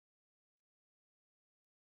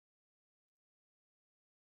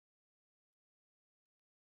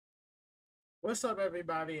What's up,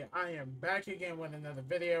 everybody? I am back again with another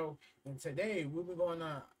video, and today we'll be going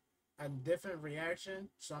on a different reaction.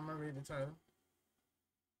 So I'm gonna read the title.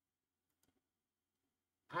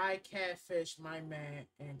 I catfished my man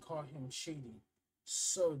and caught him cheating.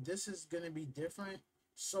 So this is gonna be different.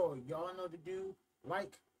 So y'all know to do: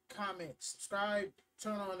 like, comment, subscribe,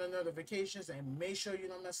 turn on the notifications, and make sure you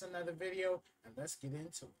don't miss another video. And let's get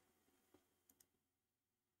into it.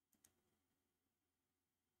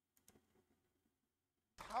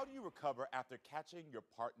 How do you recover after catching your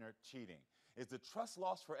partner cheating? Is the trust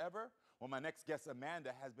lost forever? Well, my next guest,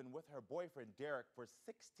 Amanda, has been with her boyfriend, Derek, for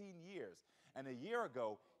 16 years. And a year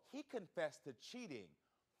ago, he confessed to cheating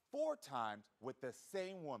 4 times with the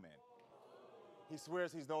same woman. He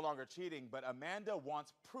swears he's no longer cheating, but Amanda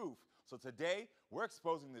wants proof. So today, we're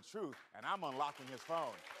exposing the truth, and I'm unlocking his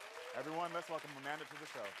phone. Everyone, let's welcome Amanda to the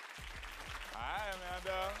show. Hi,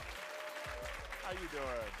 Amanda. How you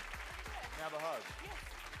doing? Can I have a hug?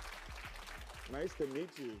 Nice to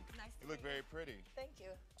meet you. Nice to You look meet very you. pretty. Thank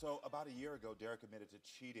you. So about a year ago, Derek admitted to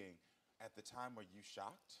cheating. At the time, were you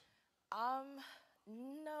shocked?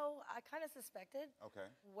 No, I kind of suspected. Okay.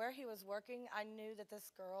 Where he was working, I knew that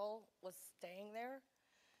this girl was staying there.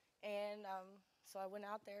 And so I went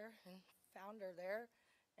out there and found her there.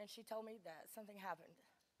 And she told me that something happened.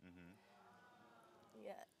 Mm-hmm.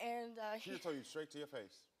 Yeah, and She just told you straight to your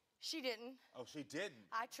face. she didn't. Oh, she didn't?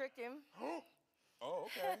 I tricked him. Oh,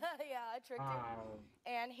 okay. Yeah, I tricked him.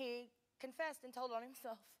 And he confessed and told on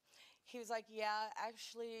himself. He was like, yeah,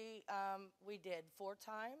 actually, we did 4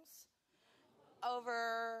 times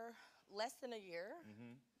over less than a year.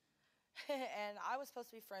 Mm-hmm. And I was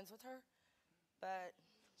supposed to be friends with her, but...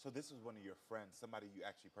 So this was one of your friends, somebody you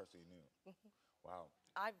actually personally knew. Mm-hmm. Wow.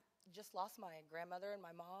 I just lost my grandmother and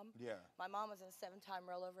my mom. Yeah. My mom was in a 7-time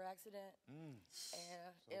rollover accident.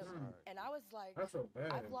 And I was like, That's so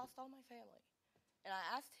bad. I've lost all my family. And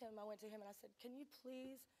I asked him, I went to him and I said, can you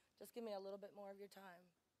please just give me a little bit more of your time?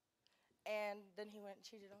 And then he went and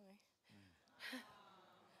cheated on me.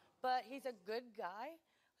 But he's a good guy.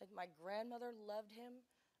 Like, my grandmother loved him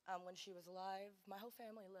when she was alive. My whole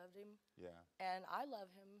family loved him. Yeah. And I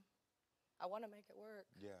love him. I want to make it work.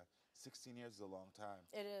 Yeah. 16 years is a long time.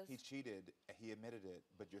 It is. He cheated, he admitted it,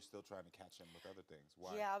 but you're still trying to catch him with other things.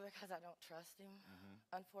 Why? Yeah, because I don't trust him,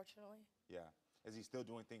 unfortunately. Yeah. Is he still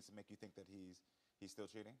doing things to make you think that he's still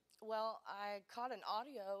cheating? Well, I caught an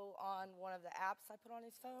audio on one of the apps I put on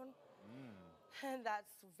his phone, and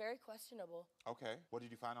that's very questionable. Okay. What did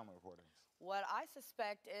you find on the recordings? What I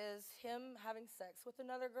suspect is him having sex with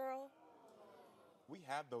another girl. We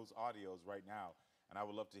have those audios right now, and I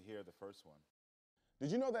would love to hear the first one.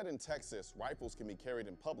 Did you know that in Texas, rifles can be carried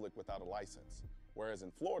in public without a license? Whereas in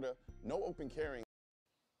Florida, no open carrying.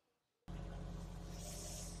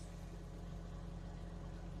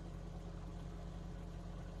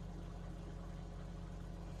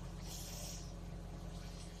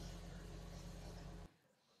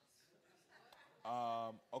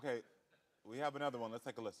 Okay, we have another one. Let's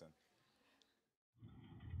take a listen.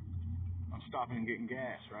 I'm stopping and getting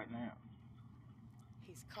gas right now.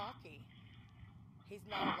 He's cocky. He's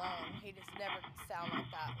not alone. He just never sounds like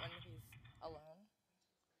that when he's alone.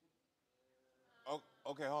 Oh,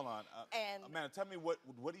 okay, hold on. And- Amanda, tell me what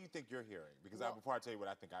do you think you're hearing? Because Well- before I tell you what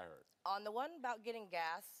I think I heard. On the one about getting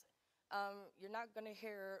gas, you're not going to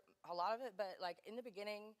hear a lot of it, but like in the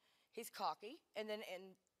beginning, he's cocky, and then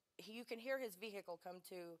you can hear his vehicle come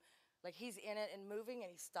to, like he's in it and moving,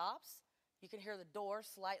 and he stops. You can hear the door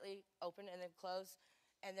slightly open and then close,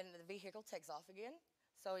 and then the vehicle takes off again.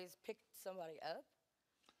 So he's picked somebody up.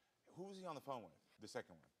 Who was he on the phone with? The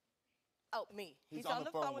second one. Oh, me. He's on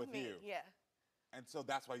the phone with me. you. Yeah. And so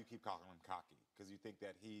that's why you keep calling him cocky, because you think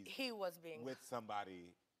that He was being with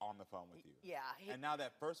somebody on the phone with you. Yeah. And now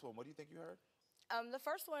that first one, what do you think you heard? The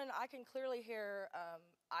first one, I can clearly hear,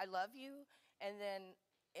 I love you, and then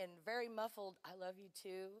in very muffled, I love you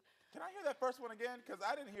too. Can I hear that first one again? Because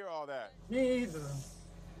I didn't hear all that. Me either.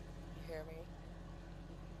 You hear me?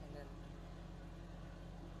 And then,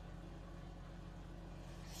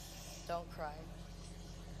 don't cry.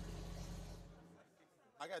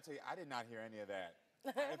 I got to tell you, I did not hear any of that.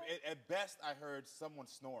 At best, I heard someone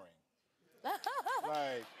snoring.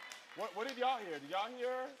 Like, what did y'all hear? Did y'all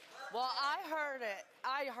hear? Well, I heard it.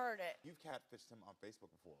 I heard it. You've catfished him on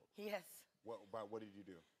Facebook before. Yes. What did you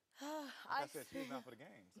do? Like I said, she was not for the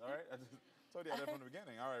games, all right? I just told you that from the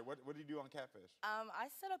beginning. All right, what did you do on Catfish? I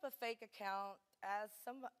set up a fake account as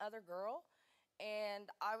some other girl, and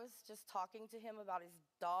I was just talking to him about his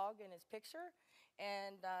dog and his picture,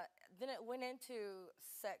 and then it went into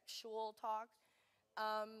sexual talk,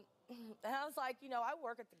 And I was like, you know, I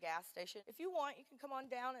work at the gas station. If you want, you can come on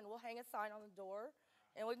down and we'll hang a sign on the door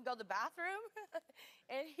and we can go to the bathroom.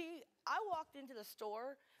 And I walked into the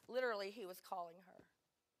store, literally, he was calling her.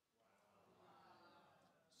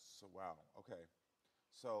 So, wow. Okay.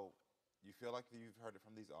 So, you feel like you've heard it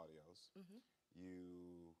from these audios.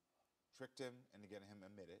 You tricked him into getting him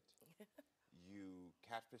admitted. You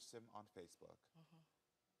catfished him on Facebook.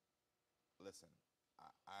 Listen,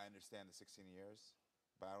 I understand the 16 years,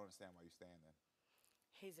 but I don't understand why you're staying then.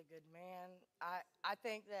 He's a good man. I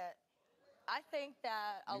think that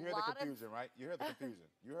a You hear lot the confusion, right? You heard the confusion.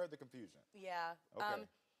 You heard the confusion. Yeah. Okay.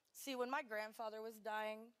 See, when my grandfather was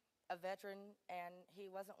dying, a veteran, and he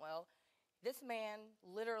wasn't well, this man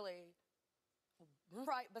literally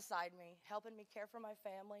right beside me, helping me care for my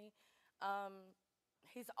family.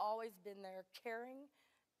 He's always been there caring.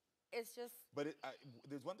 It's just... But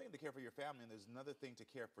there's one thing to care for your family, and there's another thing to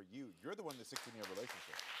care for you. You're the one in the 16-year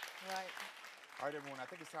relationship. Right. All right, everyone, I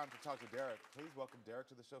think it's time to talk to Derek. Please welcome Derek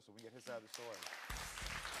to the show so we get his side of the story.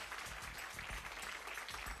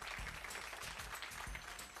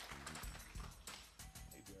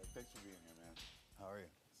 Hey, Derek, thanks for being here, man. How are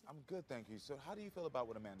you? I'm good, thank you. So how do you feel about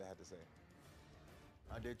what Amanda had to say?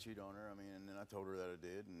 I did cheat on her. I mean, and then I told her that I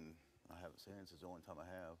did, and I haven't since. It's the only time I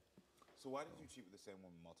have. So why did you cheat with the same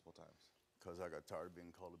woman multiple times? Because I got tired of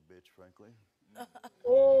being called a bitch, frankly.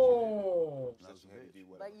 Oh. And I was a bitch.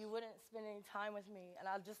 But you wouldn't spend any time with me, and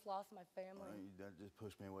I just lost my family. That just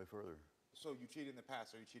pushed me away further. So you cheated in the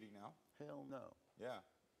past. Are you cheating now? Hell no. Yeah.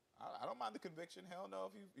 I don't mind the conviction. Hell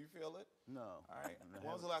no, if you feel it. No. All right.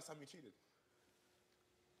 When was the last time you cheated?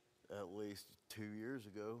 At least 2 years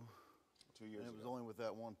ago. 2 years And it was ago. only with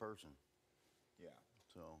that one person. Yeah.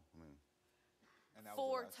 So, I mean, And that was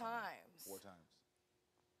Four the last time. times. 4 times.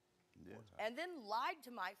 yeah. 4 times. And then lied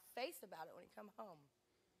to my face about it when he come home.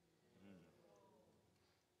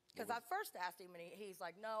 Because I first asked him, and he's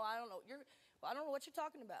like, "No, I don't know. I don't know what you're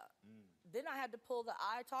talking about." Then I had to pull the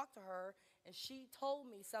I talked to her, and she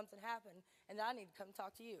told me something happened, and that I need to come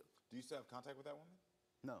talk to you. Do you still have contact with that woman?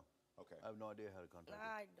 No. Okay. I have no idea how to contact her.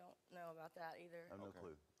 I don't know about that either. I have no Okay.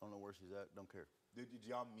 clue. I don't know where she's at. Don't care. Did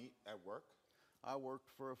y'all meet at work? I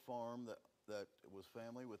worked for a farm that was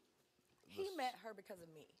family with... He met her because of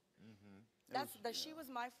me. She was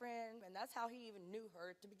my friend, and that's how he even knew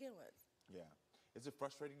her to begin with. Yeah. Is it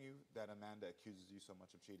frustrating you that Amanda accuses you so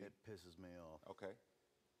much of cheating? It pisses me off. Okay.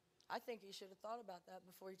 I think he should have thought about that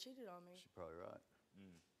before he cheated on me. She's probably right.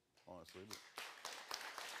 Honestly, but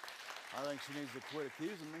I think she needs to quit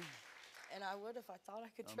accusing me. And I would if I thought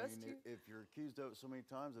I could trust you. If you're accused of it so many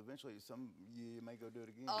times, eventually you may go do it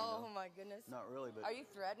again. Oh, you know? my goodness. Not really, but Are you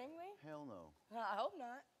threatening me? hell no. I hope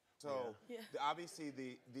not. So Yeah. obviously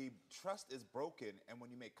the trust is broken, and when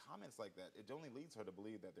you make comments like that, it only leads her to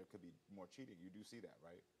believe that there could be more cheating. You do see that,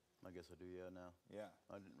 right? I guess I do, yeah, now. Yeah.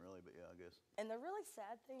 I didn't really, but yeah, I guess. And the really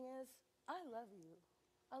sad thing is, I love you.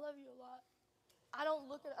 I love you a lot. I don't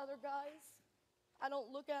look at other guys. I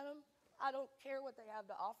don't look at them. I don't care what they have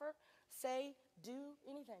to offer, say, do,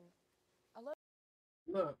 anything. I love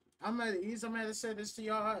you. Look, I'm at ease. I'm to say this to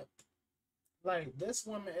y'all. Like, this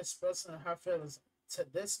woman expressing her feelings to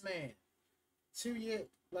this man. 2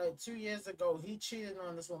 years ago, he cheated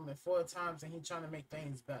on this woman 4 times, and he trying to make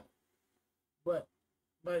things better. But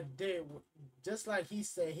just like he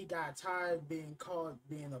said, he got tired being called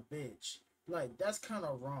being a bitch. Like, that's kind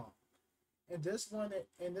of wrong. And this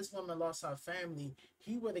woman lost her family.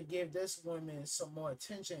 He would have give this woman some more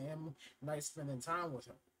attention and like spending time with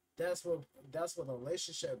her. That's what a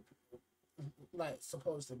relationship like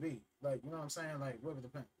supposed to be. Like, you know what I'm saying? Like, with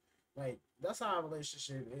the like, that's how a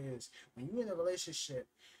relationship is. When you're in a relationship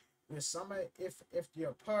with somebody, if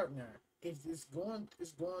your partner, if it's going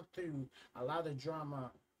through a lot of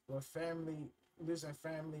drama with losing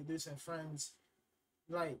family, losing friends,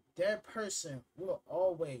 like, that person will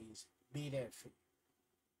always be there for you.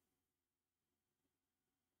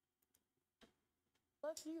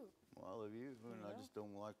 Love you. Well, I love you, and I just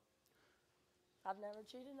don't like... I've never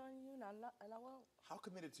cheated on you, and I won't. How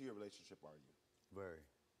committed to your relationship are you? Very.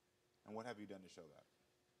 And what have you done to show that?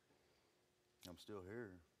 I'm still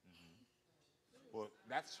here. Well,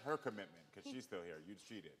 that's her commitment, because she's still here. You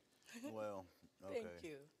cheated. Well, okay. Thank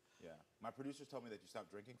you. Yeah. My producers told me that you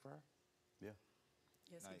stopped drinking for her Yeah,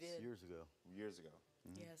 Yes, Nice. he did. years ago. years ago.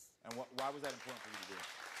 Yes. And why was that important for you to do?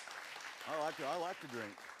 I like to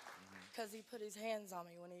drink. Because he put his hands on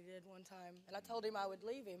me when he did one time. And I told him I would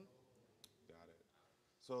leave him. Got it.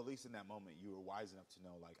 So at least in that moment, you were wise enough to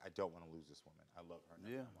know, like, I don't want to lose this woman. I love her. and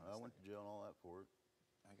Yeah, wanna I went to stay. jail and all that for it.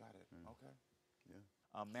 I got it. Okay. Yeah.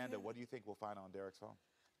 Amanda, what do you think we'll find on Derek's phone?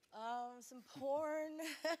 Some porn,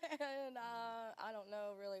 and I don't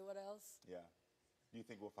what else. Yeah. Do you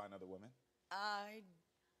think we'll find other women? I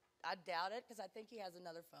doubt it because I think he has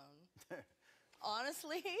another phone.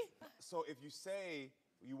 Honestly. So if you say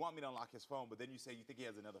you want me to unlock his phone, but then you say you think he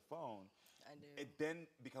has another phone, I do. it then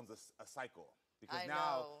becomes a cycle. Because I now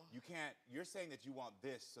know. you can't, you're saying that you want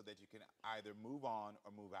this so that you can either move on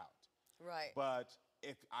or move out. Right. But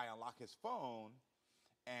if I unlock his phone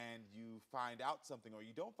and you find out something or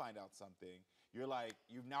you don't find out something, you're like,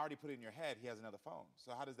 you've now already put it in your head, he has another phone.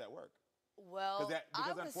 So how does that work? Well,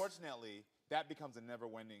 Because unfortunately, that becomes a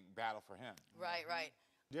never-ending battle for him. Right, right.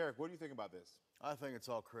 Derek, what do you think about this? I think it's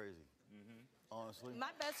all crazy. Honestly. My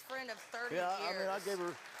best friend of 30 Yeah, years. I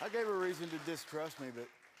mean, I gave her reason to distrust me,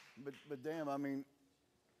 but damn, I mean,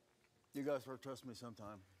 you guys start trusting me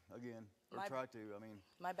sometime again, or My- try to. I mean,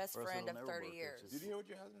 My best or else friend it'll of never 30 work. years. It's Did just you hear what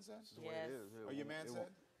your husband said? the way it Yes. is. Or your man said?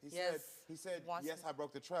 Yes. He said, Wants yes, to- I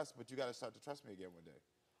broke the trust, but you got to start to trust me again one day.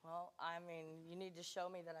 Well, I mean, you need to show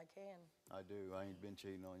me that I can. I do. I ain't been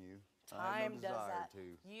cheating on you. I Time have no does desire that.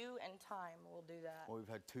 to. You and time will do that. Well, we've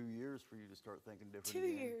had 2 years for you to start thinking different 2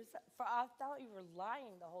 again. years. I thought you were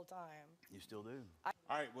lying the whole time. You still do. All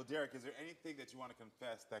right, well, Derek, is there anything that you want to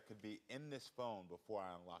confess that could be in this phone before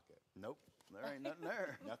I unlock it? Nope. There ain't nothing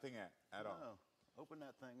there. Nothing at all. No. Open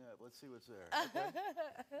that thing up. Let's see what's there. Okay.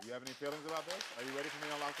 You have any feelings about this? Are you ready for me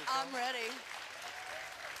to unlock this phone? I'm ready.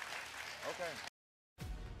 Okay.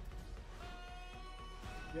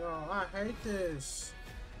 Yo, I hate this.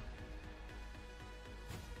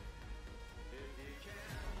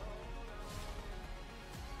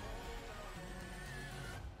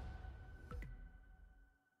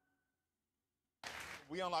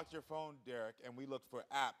 We unlocked your phone, Derek, and we looked for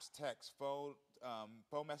apps, text, phone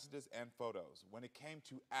messages, and photos. When it came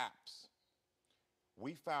to apps,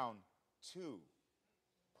 we found 2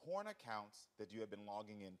 porn accounts that you have been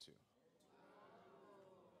logging into.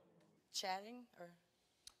 Chatting or?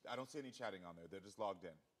 I don't see any chatting on there. They're just logged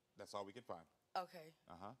in. That's all we could find. Okay.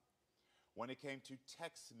 Uh-huh. When it came to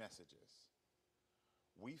text messages,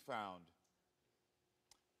 we found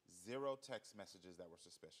 0 text messages that were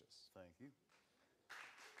suspicious. Thank you.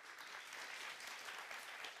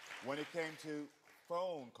 When it came to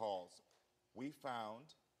phone calls, we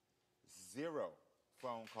found 0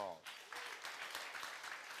 phone calls.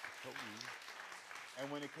 Told you.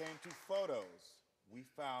 And when it came to photos, we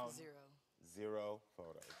found 0. 0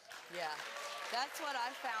 photos. Yeah. That's what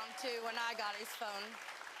I found too when I got his phone.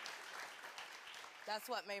 That's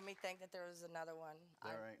what made me think that there was another one.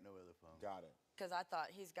 There ain't no other phone. Got it. Because I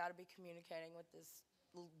thought he's got to be communicating with this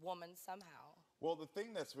woman somehow. Well, the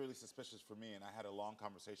thing that's really suspicious for me, and I had a long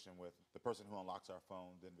conversation with the person who unlocks our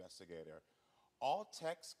phone, the investigator, all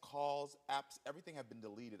texts, calls, apps, everything have been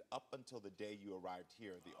deleted up until the day you arrived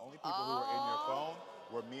here. The only people who were in your phone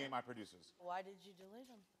were me and my producers. Why did you delete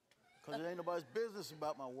him? Because it ain't nobody's business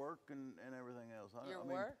about my work and everything else. Your I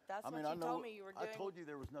mean, work? That's I mean, what I you know, told me you were I doing. told you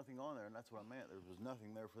there was nothing on there, and that's what I meant. There was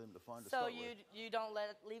nothing there for them to find to So start with. you don't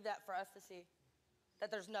leave that for us to see? That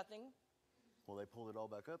there's nothing? Well, they pulled it all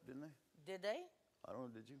back up, didn't they? Did they? I don't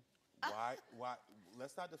know, did you? Why?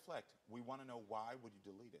 Let's not deflect. We want to know why would you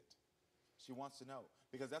delete it? She wants to know.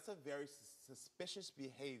 Because that's a very suspicious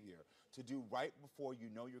behavior to do right before you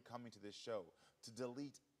know you're coming to this show, to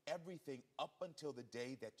delete everything up until the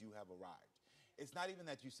day that you have arrived. It's not even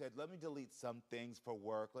that you said, let me delete some things for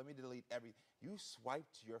work, let me delete everything. You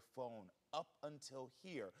swiped your phone up until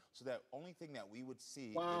here, so that only thing that we would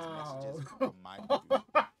see is messages from my producer.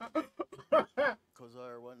 Because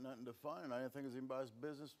there wasn't nothing to find. I didn't think it was anybody's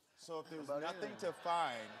business. So if there's about nothing anything. to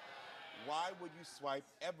find, why would you swipe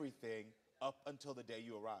everything up until the day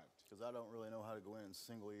you arrived? Because I don't really know how to go in and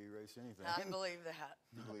singly erase anything. I believe that.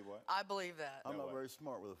 You believe what? I believe that. I'm No not way. very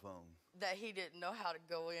smart with a phone. That he didn't know how to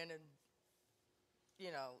go in and,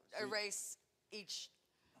 erase each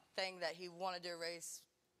thing that he wanted to erase.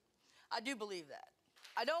 I do believe that.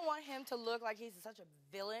 I don't want him to look like he's such a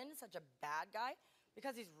villain, such a bad guy,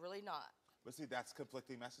 because he's really not. But see, that's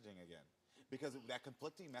conflicting messaging again. Because that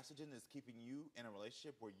conflicting messaging is keeping you in a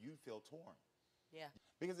relationship where you feel torn. Yeah.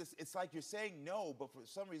 Because it's like you're saying no, but for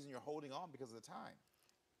some reason you're holding on because of the time.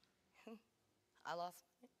 I lost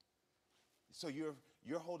it. So you're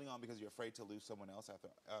holding on because you're afraid to lose someone else after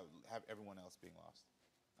have everyone else being lost.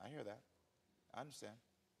 I hear that. I understand.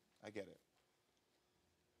 I get it.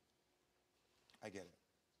 I get it.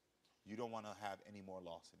 You don't want to have any more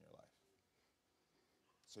loss in your life.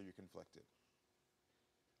 So you're conflicted.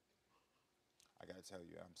 I got to tell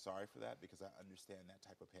you, I'm sorry for that because I understand that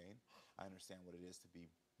type of pain. I understand what it is to be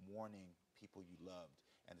mourning people you loved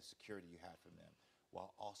and the security you had from them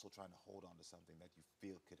while also trying to hold on to something that you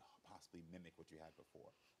feel could possibly mimic what you had before.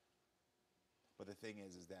 But the thing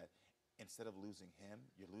is that instead of losing him,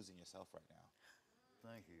 you're losing yourself right now.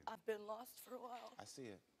 Thank you. I've been lost for a while. I see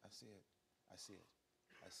it. I see it. I see it.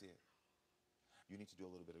 I see it. You need to do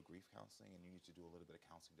a little bit of grief counseling, and you need to do a little bit of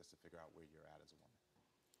counseling just to figure out where you're at as a woman.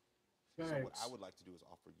 So what I would like to do is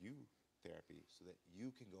offer you therapy so that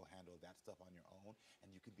you can go handle that stuff on your own,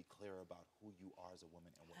 and you can be clear about who you are as a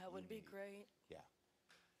woman and what That would be great. Yeah.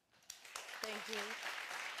 Thank you.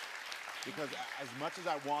 Because as much as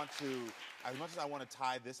I want to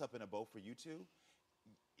tie this up in a bow for you two,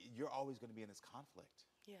 you're always going to be in this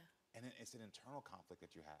conflict. Yeah. And it's an internal conflict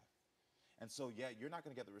that you have. And so, yeah, you're not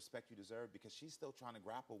going to get the respect you deserve because she's still trying to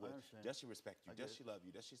grapple with, does she respect you? Does she love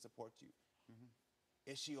you? Does she support you? Mm-hmm.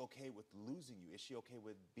 Is she okay with losing you? Is she okay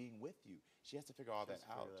with being with you? She has to figure all that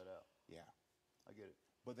out. Figure that out. Yeah. I get it.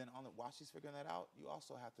 But then while she's figuring that out, you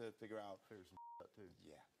also have to figure out. Figure some out too.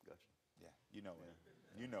 Yeah. Gotcha. Yeah. You know it.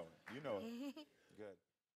 You know it. You know it. Good.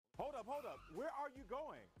 Hold up. Where are you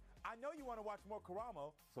going? I know you want to watch more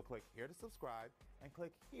Karamo, so click here to subscribe and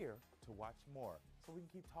click here to watch more so we can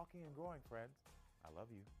keep talking and growing, friends. I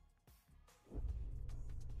love you.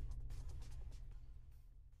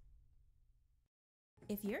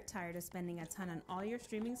 If you're tired of spending a ton on all your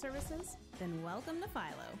streaming services, then welcome to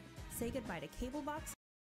Philo. Say goodbye to cable box.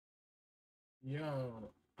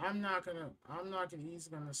 Yo, I'm not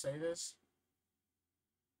easy gonna say this.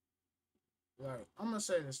 Like, I'm gonna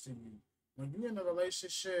say this to you. When you're in a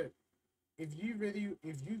relationship, if you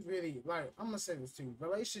really, like, I'm gonna say this to you.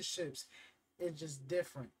 Relationships is just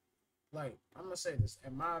different. Like, I'm gonna say this,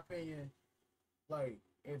 in my opinion, like,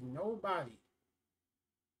 if nobody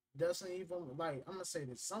doesn't even, like, I'm gonna say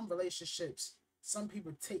this, some relationships, some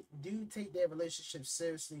people take their relationships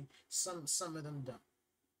seriously, some of them don't.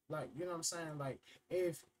 Like, you know what I'm saying? Like,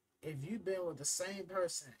 if you've been with the same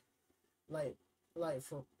person,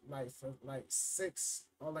 for 6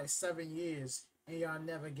 or 7 years, and y'all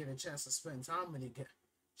never get a chance to spend time with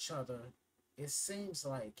each other, it seems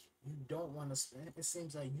like you don't want to spend. It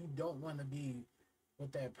seems like you don't want to be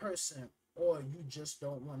with that person, or you just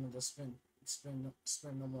don't want to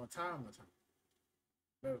spend no more time with her.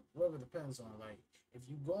 But really depends on, like, if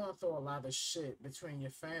you're going through a lot of shit between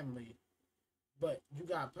your family, but you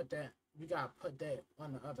gotta put that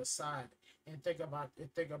on the other side and think about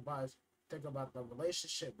the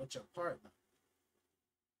relationship with your partner.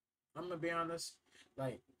 I'm gonna be honest,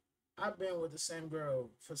 like, I've been with the same girl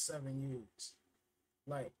for 7 years.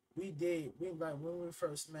 Like, when we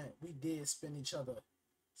first met, we did spending time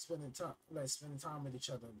with each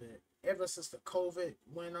other a bit. Ever since the COVID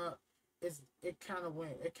went up, it kind of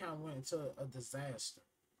went into a disaster.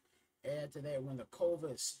 After that, when the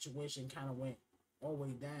COVID situation kind of went all the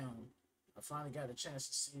way down, I finally got a chance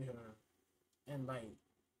to see her, and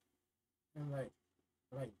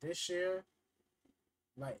this year,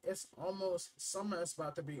 like, it's almost summer is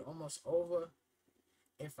about to be almost over.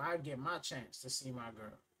 If I get my chance to see my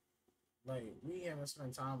girl, like, we haven't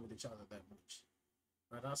spent time with each other that much,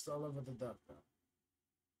 but I still live with the duck though.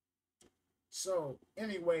 So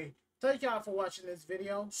anyway, thank y'all for watching this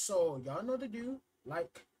video. So y'all know what to do: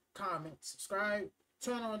 like, comment, subscribe,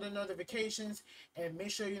 turn on the notifications, and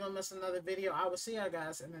make sure you don't miss another video. I will see y'all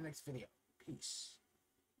guys in the next video. Peace.